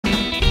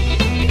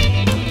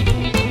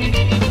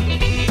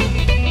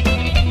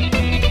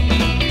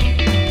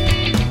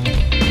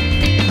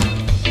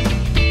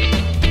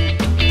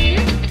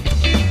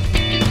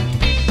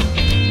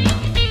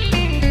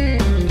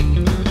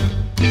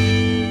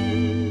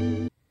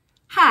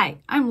Hi,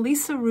 I'm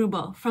Lisa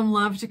Rubel from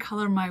Love to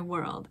Color My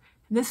World.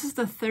 This is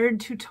the third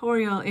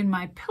tutorial in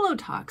my Pillow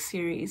Talk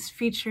series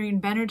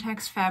featuring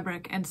Benartex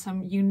fabric and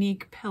some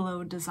unique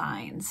pillow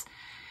designs.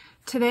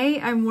 Today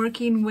I'm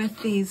working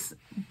with these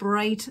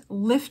bright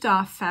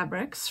lift-off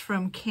fabrics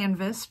from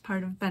Canvas,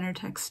 part of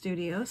Benartex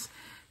Studios.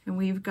 And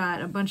we've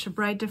got a bunch of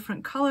bright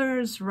different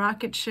colors,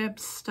 rocket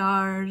ships,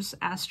 stars,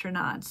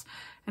 astronauts.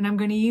 And I'm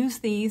going to use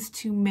these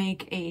to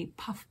make a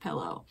puff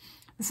pillow.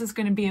 This is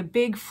going to be a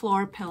big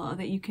floor pillow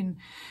that you can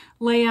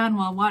lay on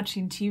while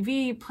watching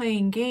TV,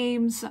 playing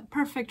games,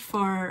 perfect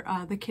for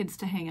the kids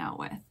to hang out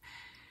with.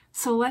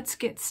 So let's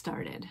get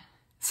started.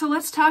 So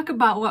let's talk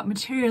about what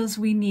materials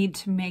we need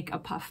to make a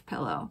puff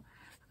pillow.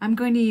 I'm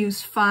going to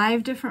use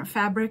 5 different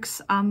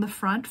fabrics on the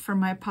front for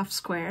my puff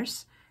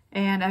squares,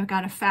 and I've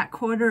got a fat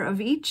quarter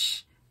of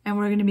each, and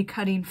we're going to be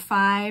cutting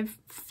 5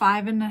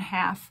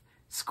 5.5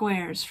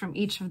 squares from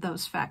each of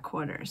those fat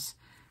quarters.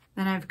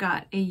 Then I've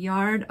got a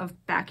yard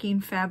of backing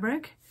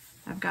fabric.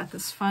 I've got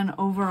this fun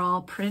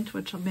overall print,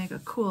 which will make a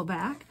cool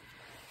back.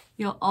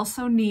 You'll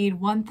also need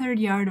 1/3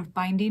 yard of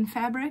binding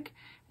fabric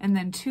and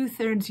then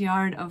 2/3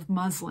 yard of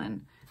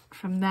muslin.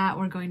 From that,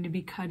 we're going to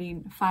be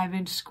cutting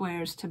 5-inch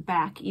squares to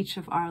back each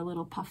of our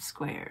little puff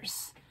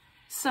squares.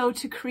 So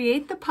to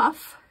create the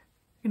puff,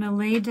 I'm going to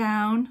lay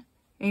down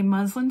a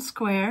muslin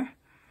square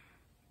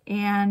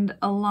and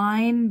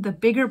align the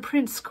bigger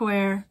print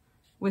square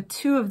with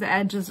 2 of the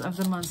edges of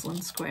the muslin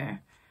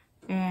square.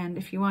 And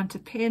if you want to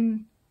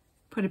pin,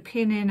 put a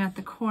pin in at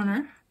the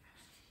corner.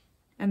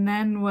 And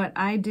then what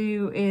I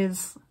do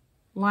is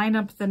line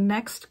up the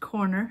next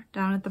corner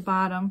down at the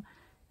bottom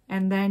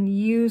and then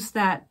use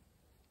that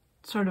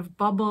sort of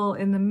bubble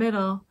in the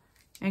middle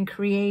and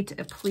create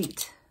a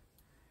pleat.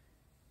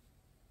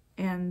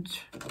 And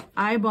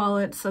eyeball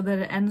it so that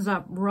it ends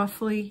up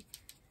roughly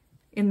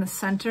in the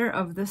center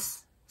of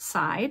this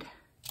side.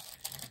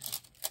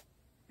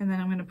 And then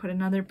I'm going to put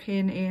another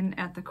pin in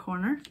at the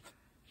corner.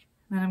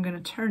 Then I'm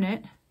going to turn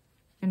it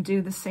and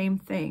do the same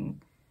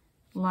thing.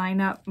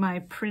 Line up my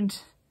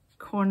print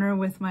corner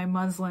with my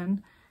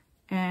muslin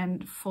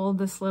and fold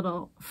this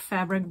little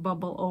fabric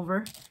bubble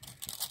over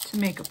to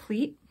make a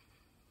pleat.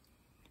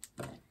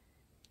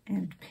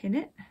 And pin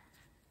it.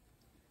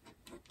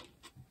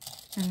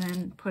 And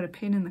then put a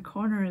pin in the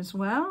corner as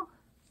well.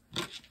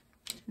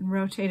 And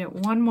rotate it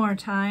one more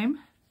time.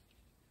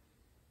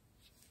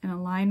 And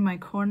align my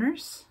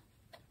corners.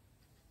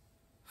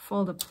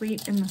 Fold a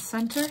pleat in the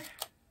center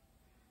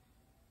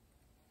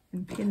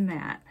and pin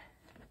that.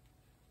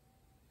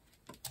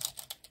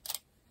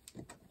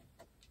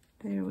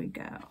 There we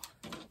go.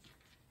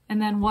 And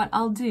then what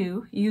I'll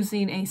do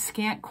using a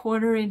scant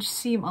 1/4 inch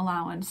seam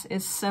allowance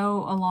is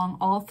sew along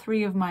all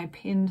 3 of my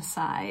pinned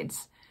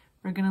sides.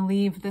 We're going to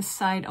leave this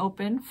side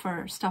open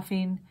for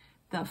stuffing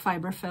the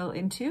fiber fill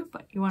into,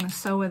 but you want to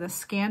sew with a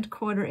scant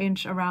 1/4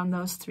 inch around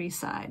those 3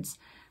 sides.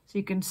 So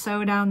you can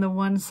sew down the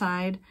one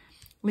side,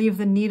 leave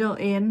the needle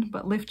in,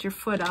 but lift your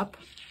foot up,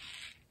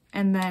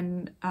 and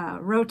then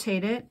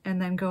rotate it,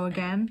 and then go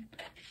again,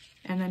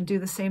 and then do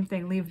the same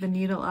thing. Leave the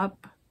needle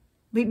up,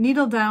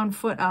 needle down,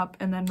 foot up,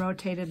 and then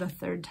rotate it a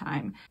 3rd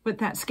time. With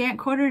that scant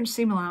 1/4 inch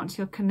seam allowance,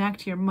 you'll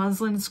connect your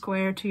muslin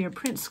square to your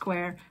print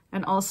square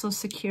and also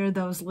secure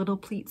those little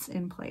pleats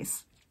in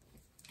place.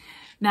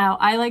 Now,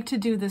 I like to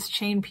do this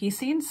chain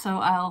piecing, so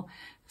I'll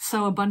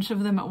sew a bunch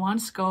of them at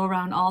once, go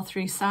around all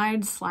 3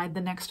 sides, slide the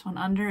next one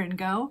under, and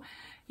go.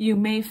 You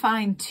may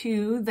find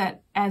too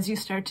that as you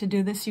start to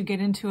do this, you get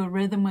into a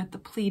rhythm with the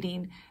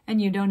pleating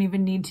and you don't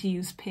even need to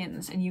use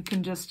pins, and you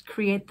can just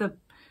create the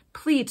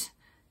pleat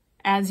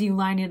as you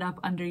line it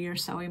up under your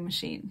sewing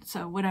machine.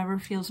 So whatever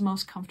feels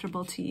most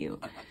comfortable to you.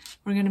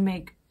 We're going to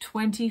make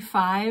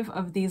 25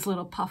 of these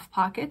little puff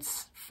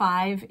pockets,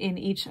 5 in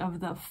each of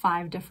the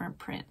 5 different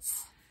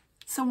prints.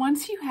 So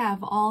once you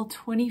have all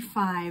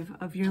 25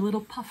 of your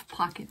little puff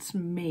pockets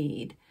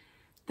made,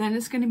 then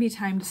it's going to be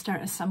time to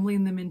start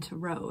assembling them into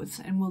rows,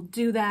 and we'll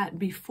do that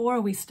before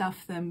we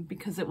stuff them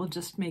because it will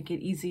just make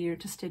it easier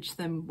to stitch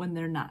them when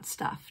they're not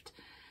stuffed.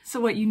 So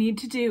what you need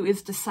to do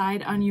is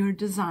decide on your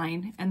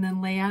design and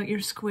then lay out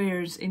your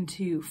squares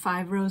into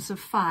 5 rows of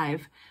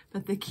 5,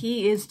 but the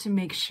key is to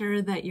make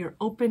sure that your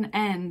open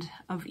end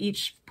of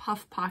each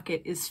puff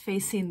pocket is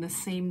facing the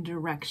same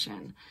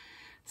direction.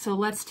 So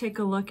let's take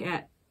a look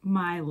at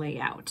my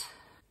layout.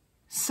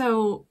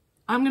 So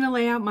I'm going to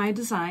lay out my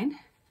design.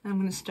 I'm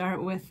going to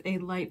start with a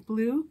light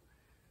blue,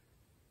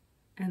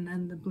 and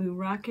then the blue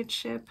rocket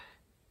ship,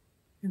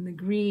 and the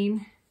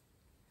green,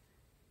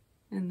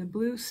 and the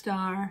blue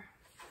star,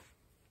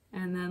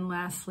 and then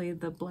lastly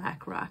the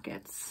black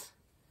rockets.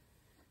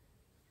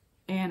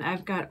 And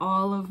I've got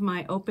all of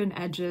my open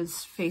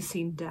edges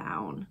facing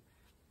down.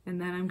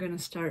 And then I'm going to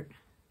start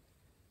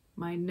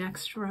my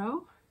next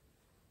row.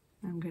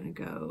 I'm going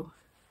to go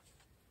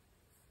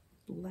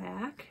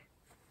black,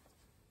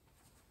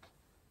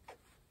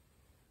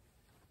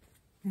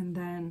 and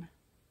then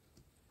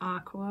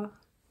aqua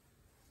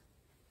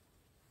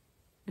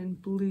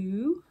and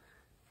blue,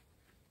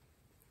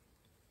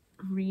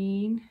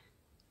 green,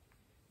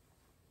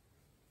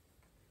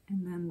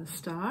 and then the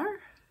star,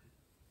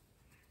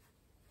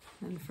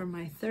 And for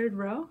my third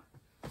row,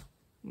 I'm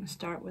going to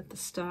start with the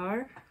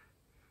star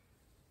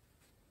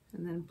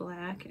and then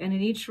black. And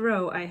in each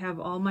row, I have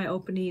all my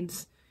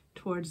openings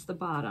towards the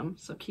bottom,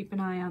 so keep an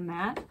eye on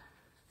that.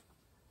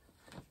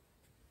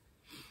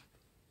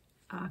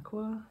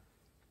 Aqua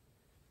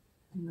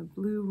and the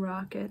blue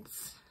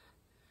rockets,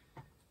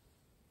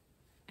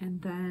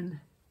 and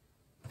then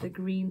the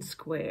green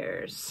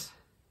squares.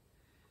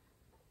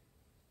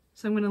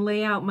 So I'm going to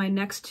lay out my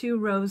next 2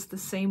 rows the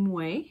same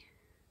way.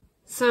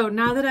 So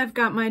now that I've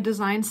got my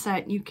design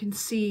set, you can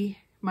see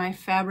my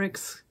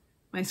fabrics,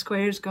 my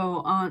squares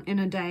go on in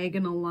a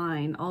diagonal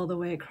line all the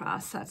way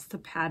across. That's the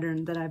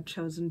pattern that I've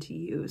chosen to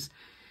use.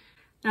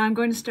 Now I'm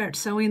going to start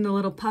sewing the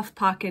little puff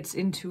pockets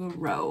into a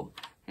row.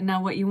 And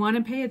now what you want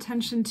to pay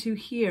attention to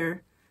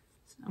here,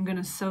 I'm going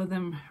to sew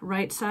them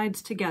right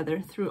sides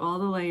together through all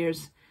the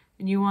layers.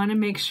 And you want to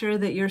make sure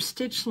that your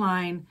stitch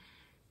line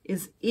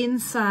is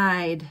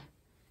inside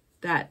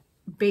that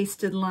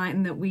basted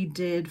line that we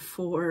did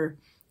for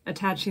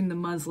attaching the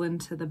muslin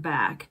to the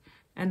back.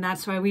 And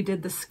that's why we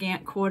did the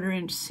scant 1/4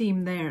 inch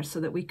seam there, so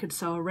that we could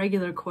sew a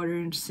regular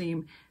 1/4 inch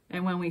seam,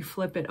 and when we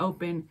flip it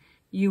open,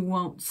 you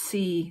won't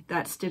see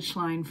that stitch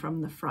line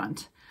from the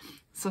front.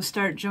 So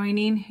start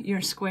joining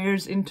your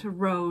squares into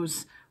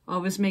rows,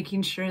 always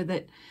making sure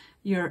that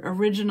your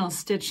original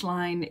stitch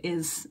line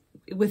is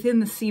within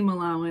the seam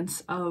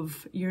allowance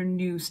of your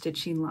new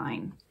stitching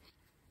line.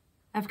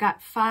 I've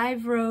got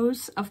 5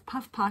 rows of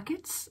puff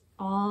pockets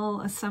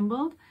all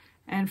assembled,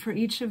 and for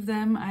each of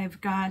them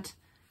I've got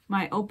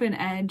my open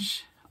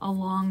edge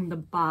along the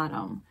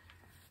bottom.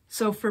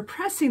 So for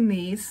pressing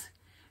these,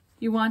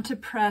 you want to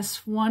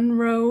press 1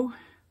 row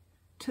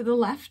to the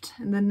left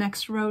and the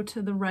next row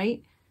to the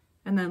right,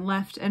 and then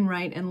left and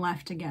right and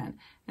left again.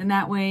 And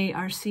that way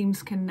our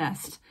seams can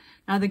nest.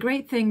 Now the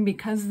great thing,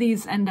 because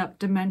these end up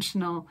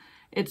dimensional,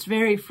 it's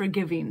very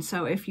forgiving.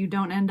 So if you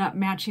don't end up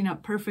matching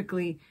up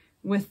perfectly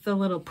with the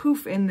little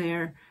poof in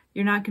there,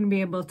 you're not going to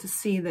be able to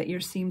see that your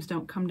seams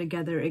don't come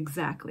together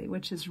exactly,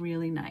 which is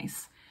really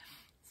nice.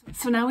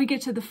 So now we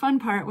get to the fun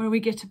part where we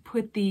get to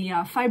put the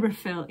fiber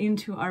fill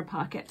into our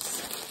pockets.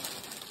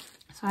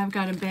 So I've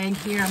got a bag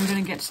here I'm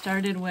going to get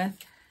started with,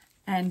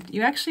 and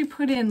you actually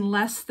put in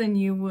less than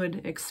you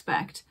would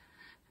expect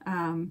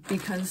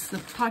because the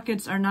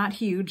pockets are not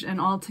huge, and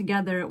all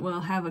together it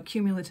will have a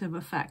cumulative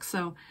effect.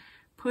 So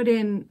put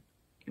in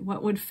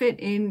what would fit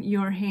in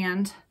your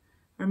hand,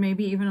 or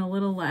maybe even a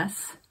little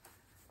less.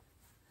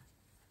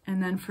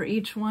 And then for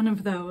each one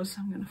of those,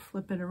 I'm going to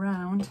flip it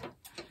around.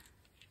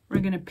 We're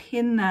going to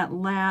pin that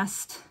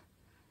last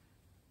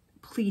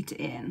pleat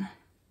in.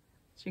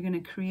 So you're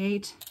going to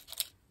create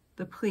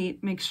the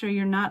pleat. Make sure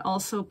you're not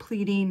also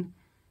pleating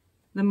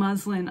the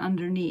muslin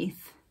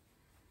underneath,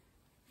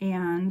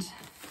 and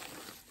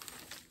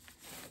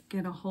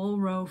get a whole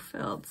row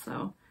filled.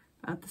 So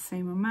about the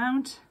same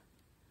amount.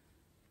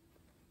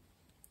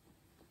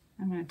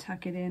 I'm going to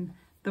tuck it in.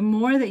 The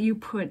more that you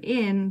put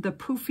in, the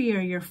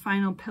poofier your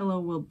final pillow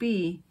will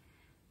be,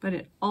 but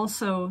it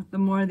also, the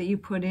more that you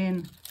put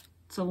in,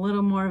 it's a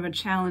little more of a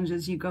challenge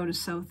as you go to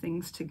sew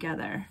things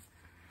together.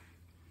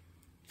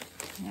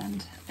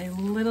 And a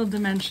little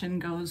dimension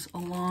goes a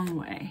long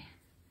way.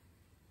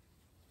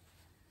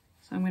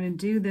 So I'm going to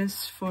do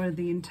this for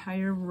the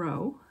entire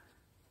row.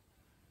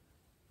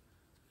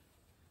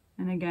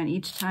 And again,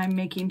 each time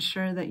making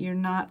sure that you're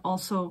not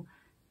also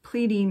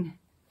pleating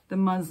the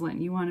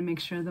muslin. You want to make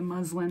sure the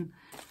muslin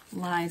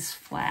lies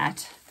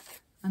flat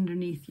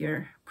underneath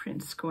your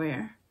print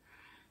square.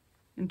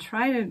 And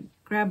try to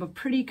grab a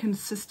pretty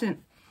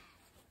consistent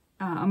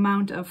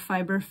amount of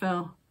fiber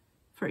fill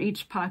for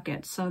each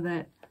pocket, so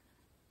that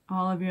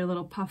all of your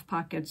little puff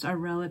pockets are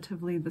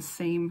relatively the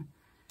same,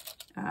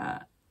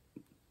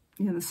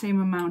 the same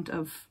amount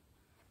of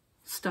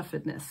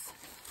stuffedness.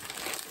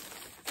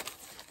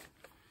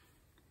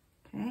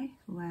 Okay,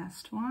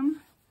 last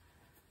one.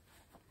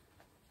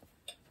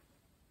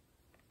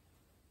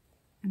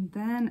 And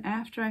then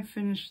after I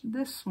finish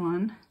this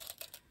one,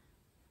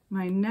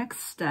 my next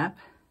step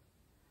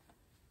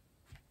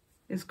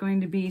is going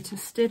to be to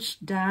stitch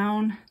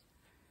down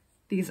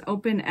these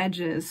open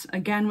edges,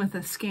 again with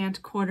a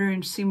scant 1/4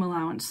 inch seam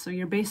allowance. So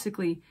you're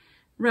basically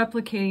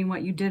replicating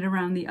what you did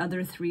around the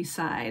other 3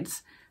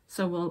 sides.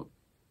 So we'll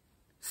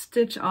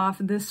stitch off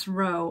this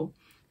row,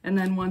 and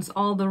then once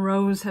all the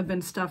rows have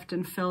been stuffed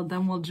and filled,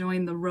 then we'll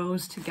join the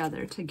rows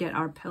together to get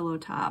our pillow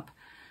top.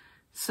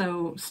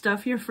 So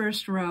stuff your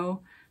first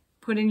row,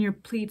 put in your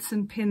pleats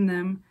and pin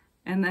them,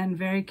 and then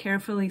very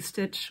carefully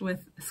stitch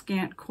with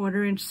scant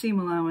 1/4 inch seam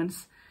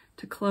allowance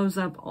to close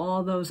up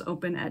all those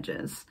open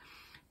edges.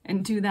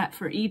 And do that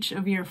for each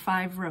of your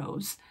 5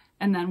 rows,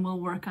 and then we'll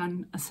work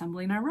on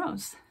assembling our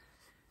rows.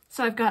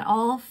 So I've got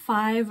all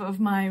 5 of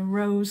my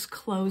rows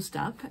closed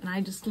up, and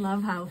I just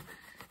love how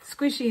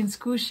squishy and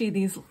squishy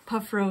these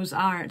puff rows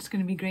are. It's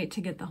going to be great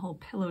to get the whole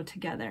pillow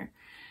together.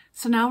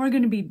 So now we're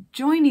going to be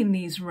joining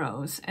these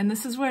rows, and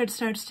this is where it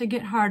starts to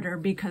get harder,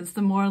 because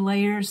the more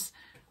layers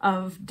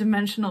of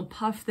dimensional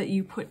puff that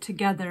you put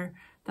together,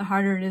 the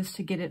harder it is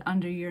to get it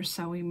under your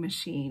sewing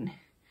machine.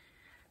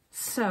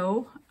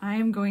 So I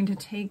am going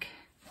to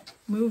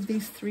move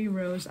these 3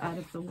 rows out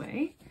of the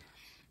way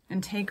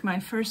and take my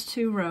first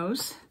 2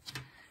 rows,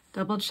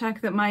 double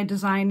check that my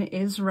design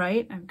is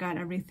right. I've got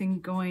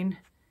everything going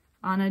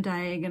on a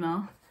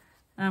diagonal.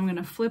 And I'm going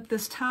to flip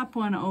this top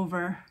one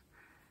over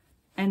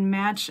and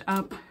match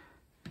up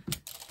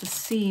the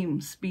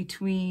seams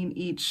between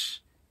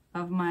each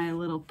of my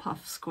little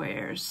puff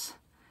squares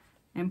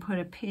and put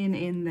a pin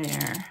in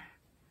there.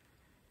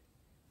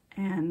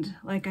 And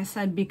like I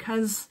said,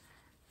 because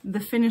the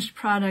finished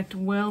product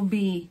will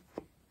be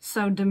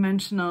so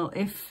dimensional,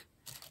 if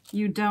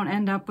you don't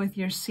end up with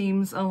your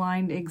seams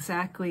aligned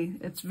exactly,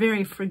 it's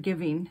very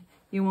forgiving.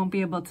 You won't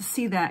be able to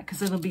see that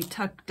because it'll be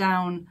tucked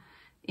down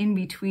in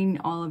between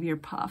all of your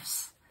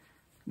puffs.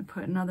 I'm gonna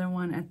put another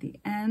one at the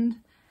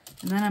end,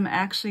 and then I'm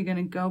actually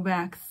gonna go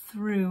back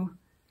through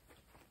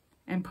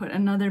and put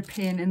another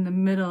pin in the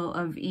middle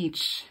of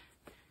each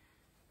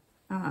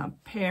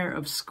pair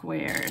of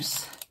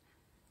squares.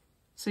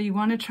 So you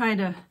want to try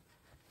to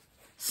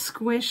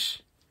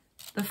squish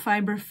the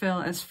fiber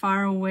fill as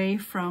far away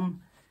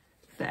from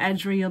the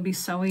edge where you'll be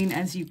sewing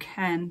as you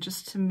can,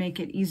 just to make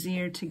it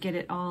easier to get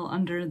it all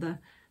under the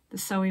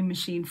sewing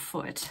machine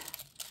foot.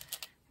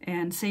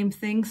 And same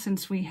thing,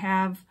 since we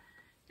have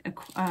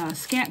a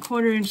scant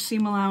 1/4 inch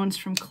seam allowance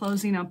from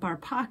closing up our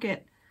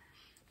pocket,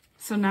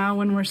 so now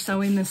when we're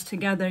sewing this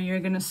together, you're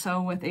going to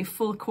sew with a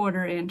full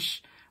 1/4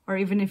 inch, or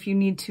even if you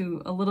need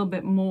to, a little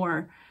bit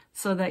more,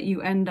 so that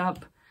you end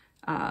up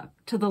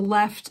to the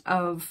left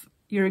of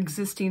your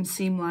existing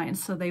seam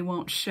lines, so they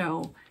won't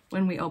show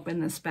when we open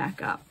this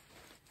back up.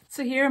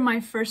 So here are my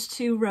first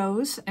 2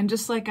 rows, and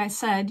just like I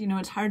said, you know,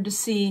 it's hard to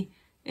see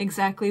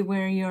exactly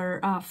where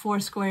your 4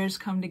 squares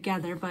come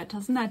together, but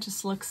doesn't that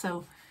just look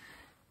so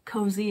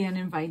cozy and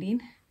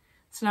inviting?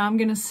 So now I'm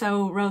going to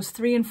sew rows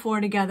 3 and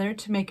 4 together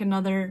to make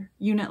another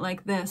unit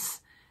like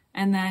this,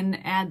 and then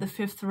add the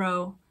 5th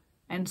row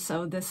and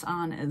sew this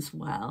on as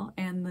well,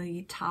 and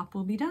the top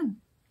will be done.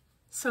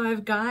 So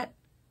I've got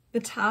the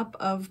top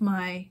of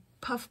my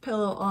puff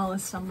pillow all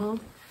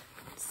assembled.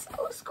 It's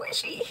so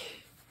squishy.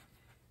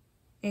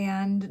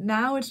 And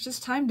now it's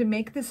just time to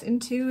make this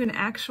into an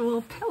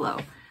actual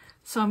pillow.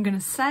 So I'm going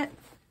to set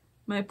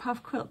my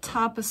puff quilt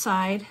top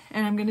aside,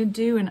 and I'm going to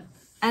do an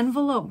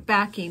envelope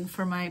backing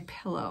for my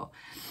pillow.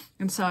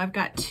 And so I've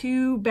got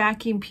 2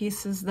 backing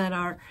pieces that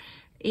are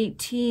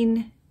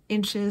 18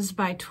 inches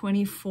by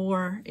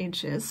 24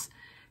 inches.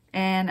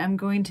 And I'm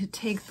going to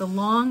take the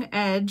long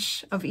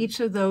edge of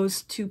each of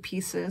those 2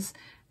 pieces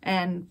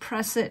and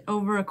press it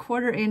over a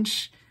 1/4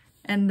 inch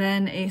and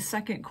then a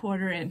second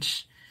 1/4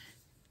 inch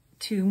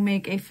to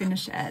make a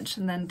finished edge,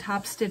 and then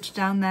top stitch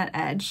down that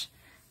edge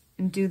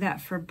and do that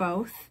for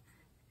both.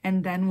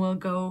 And then we'll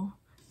go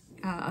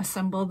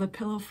assemble the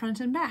pillow front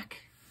and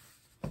back.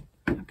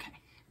 Okay.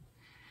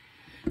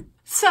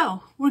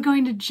 So we're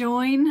going to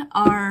join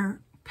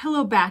our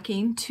pillow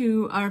backing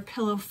to our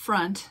pillow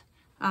front,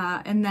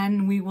 and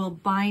then we will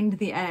bind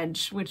the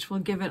edge, which will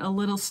give it a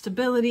little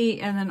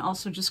stability and then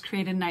also just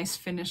create a nice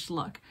finished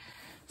look.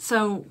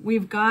 So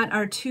we've got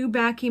our 2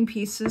 backing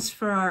pieces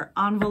for our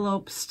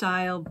envelope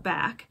style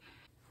back.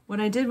 What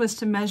I did was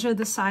to measure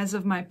the size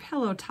of my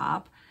pillow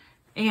top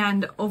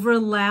and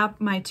overlap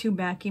my 2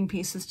 backing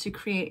pieces to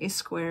create a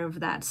square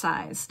of that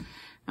size.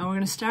 Now we're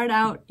going to start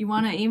out, you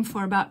want to aim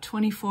for about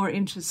 24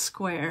 inches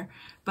square,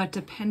 but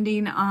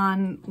depending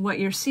on what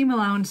your seam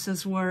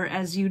allowances were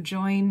as you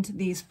joined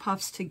these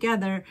puffs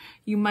together,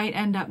 you might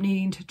end up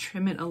needing to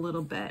trim it a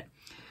little bit.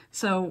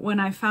 So when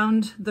I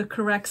found the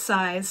correct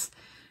size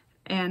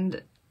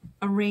and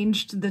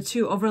arranged the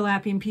 2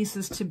 overlapping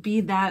pieces to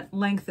be that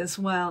length as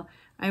well,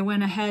 I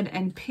went ahead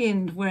and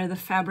pinned where the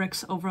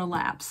fabrics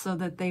overlap so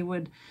that they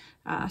would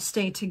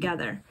stay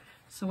together.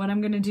 So what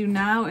I'm going to do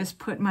now is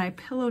put my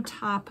pillow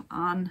top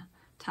on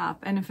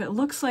top, and if it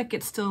looks like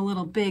it's still a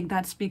little big,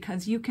 that's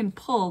because you can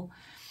pull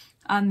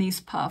on these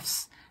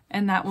puffs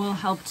and that will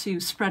help to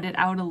spread it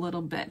out a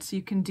little bit. So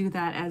you can do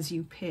that as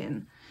you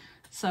pin.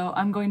 So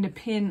I'm going to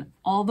pin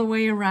all the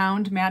way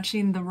around,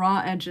 matching the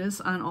raw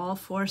edges on all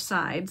 4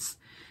 sides.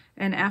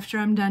 And after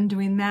I'm done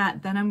doing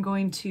that, then I'm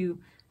going to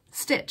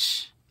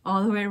stitch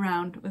all the way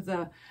around with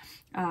a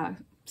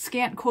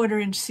scant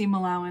 1/4 inch seam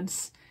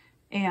allowance.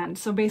 And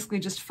so basically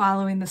just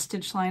following the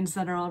stitch lines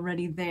that are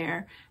already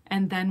there,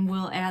 and then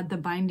we'll add the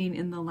binding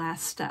in the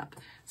last step.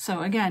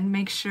 So again,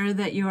 make sure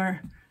that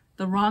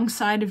the wrong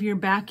side of your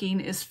backing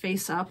is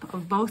face up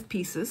of both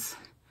pieces,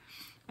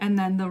 and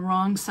then the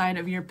wrong side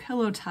of your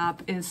pillow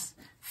top is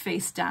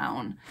face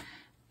down,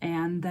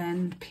 and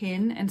then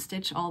pin and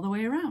stitch all the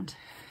way around.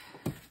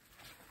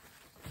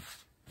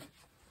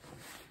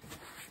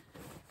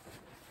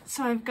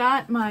 So I've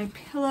got my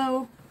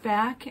pillow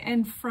back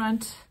and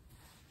front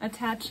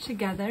attached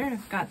together.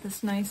 I've got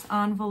this nice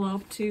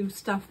envelope to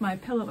stuff my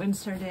pillow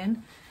insert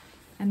in,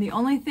 and the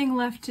only thing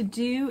left to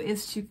do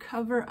is to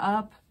cover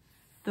up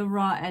the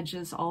raw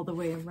edges all the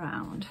way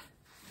around.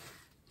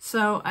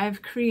 So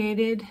I've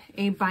created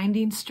a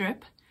binding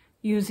strip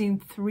using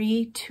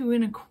 3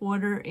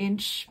 2¼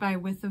 inch by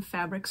width of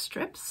fabric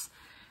strips,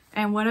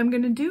 and what I'm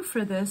going to do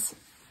for this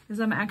is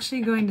I'm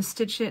actually going to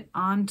stitch it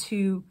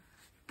onto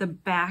the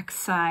back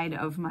side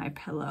of my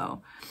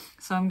pillow.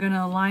 So I'm going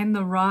to align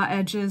the raw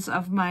edges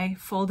of my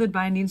folded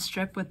binding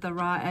strip with the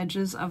raw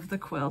edges of the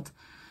quilt.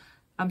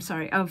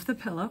 Of the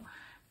pillow.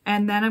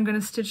 And then I'm going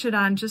to stitch it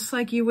on just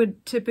like you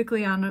would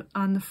typically on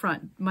the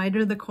front.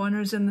 Miter the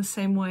corners in the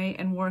same way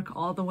and work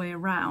all the way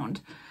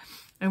around.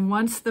 And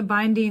once the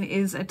binding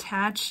is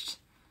attached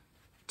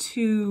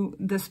to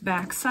this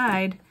back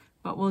side,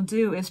 what we'll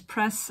do is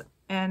press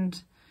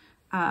and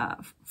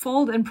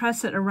fold and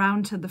press it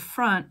around to the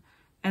front,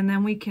 and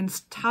then we can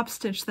top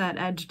stitch that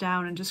edge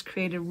down and just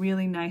create a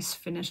really nice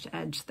finished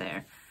edge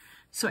there.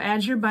 So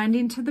add your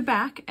binding to the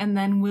back, and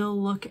then we'll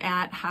look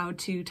at how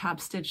to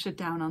top stitch it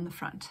down on the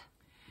front.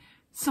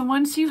 So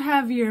once you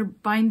have your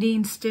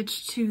binding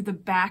stitched to the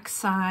back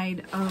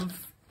side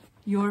of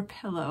your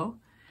pillow,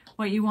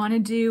 what you want to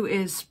do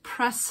is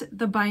press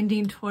the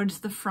binding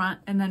towards the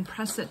front and then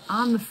press it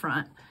on the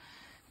front.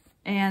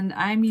 And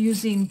I'm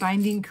using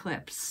binding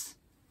clips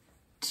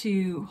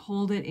to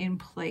hold it in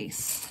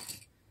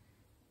place.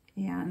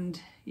 And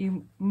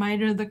you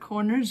miter the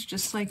corners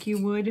just like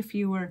you would if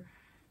you were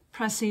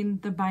pressing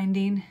the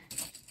binding,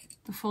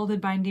 the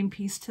folded binding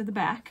piece to the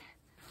back.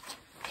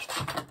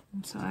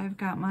 And so I've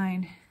got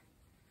mine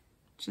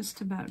just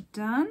about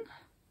done.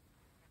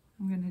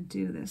 I'm going to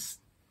do this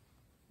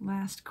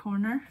last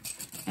corner.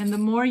 And the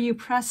more you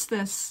press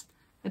this,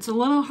 it's a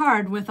little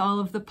hard with all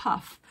of the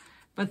puff,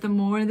 but the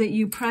more that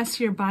you press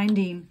your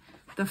binding,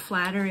 the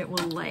flatter it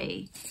will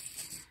lay.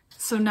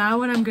 So now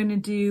what I'm going to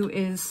do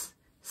is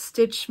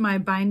stitch my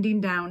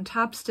binding down,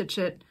 top stitch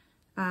it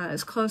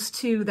as close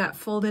to that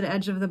folded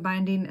edge of the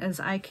binding as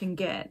I can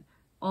get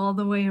all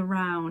the way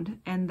around,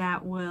 and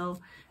that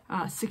will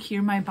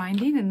secure my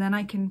binding, and then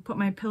I can put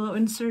my pillow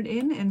insert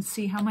in and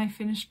see how my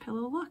finished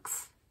pillow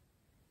looks.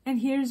 And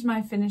here's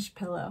my finished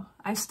pillow.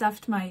 I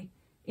stuffed my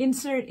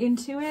insert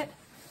into it.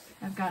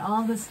 I've got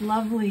all this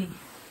lovely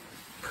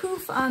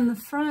poof on the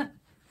front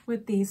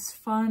with these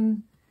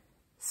fun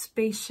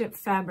spaceship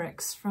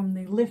fabrics from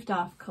the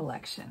Liftoff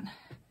collection.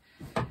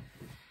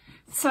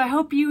 So I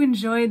hope you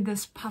enjoyed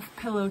this puff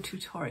pillow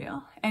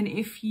tutorial, and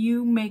if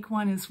you make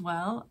one as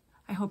well,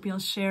 I hope you'll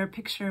share a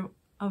picture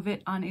of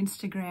it on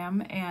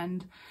Instagram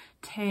and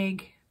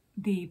tag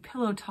the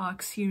Pillow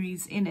Talk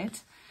series in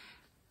it.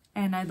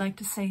 And I'd like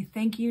to say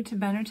thank you to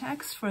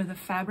Benartex for the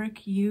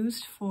fabric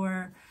used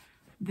for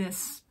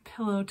this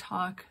Pillow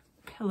Talk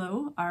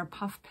pillow, our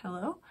puff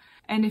pillow.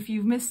 And if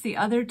you've missed the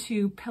other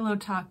two Pillow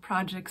Talk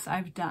projects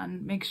I've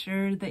done, make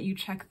sure that you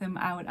check them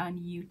out on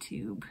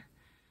YouTube.